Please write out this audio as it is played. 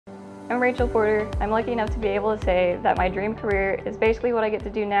I'm Rachel Porter. I'm lucky enough to be able to say that my dream career is basically what I get to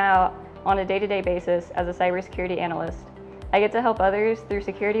do now on a day-to-day basis as a cybersecurity analyst. I get to help others through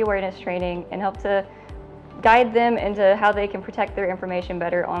security awareness training and help to guide them into how they can protect their information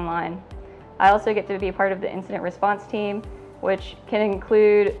better online. I also get to be part of the incident response team, which can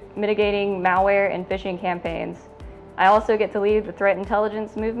include mitigating malware and phishing campaigns. I also get to lead the threat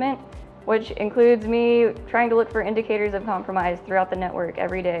intelligence movement, which includes me trying to look for indicators of compromise throughout the network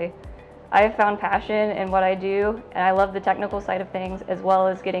every day. I have found passion in what I do, and I love the technical side of things as well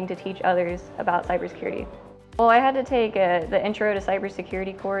as getting to teach others about cybersecurity. Well, I had to take the Intro to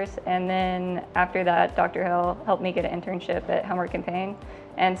Cybersecurity course, and then after that, Dr. Hill helped me get an internship at Helmer Campaign.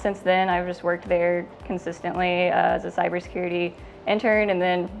 And since then, I've just worked there consistently as a cybersecurity intern, and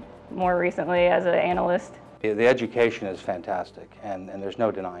then more recently as an analyst. The education is fantastic, and there's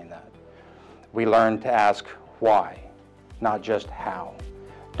no denying that. We learn to ask why, not just how.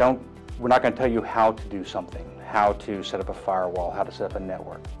 We're not going to tell you how to do something, how to set up a firewall, how to set up a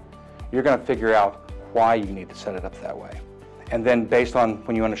network. You're going to figure out why you need to set it up that way. And then based on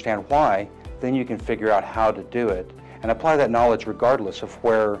when you understand why, then you can figure out how to do it and apply that knowledge regardless of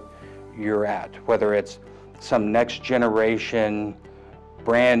where you're at, whether it's some next generation,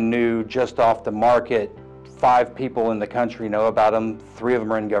 brand new, just off the market, 5 people in the country know about them, 3 of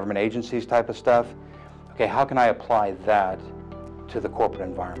them are in government agencies type of stuff. Okay, how can I apply that to the corporate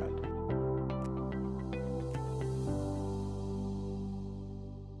environment?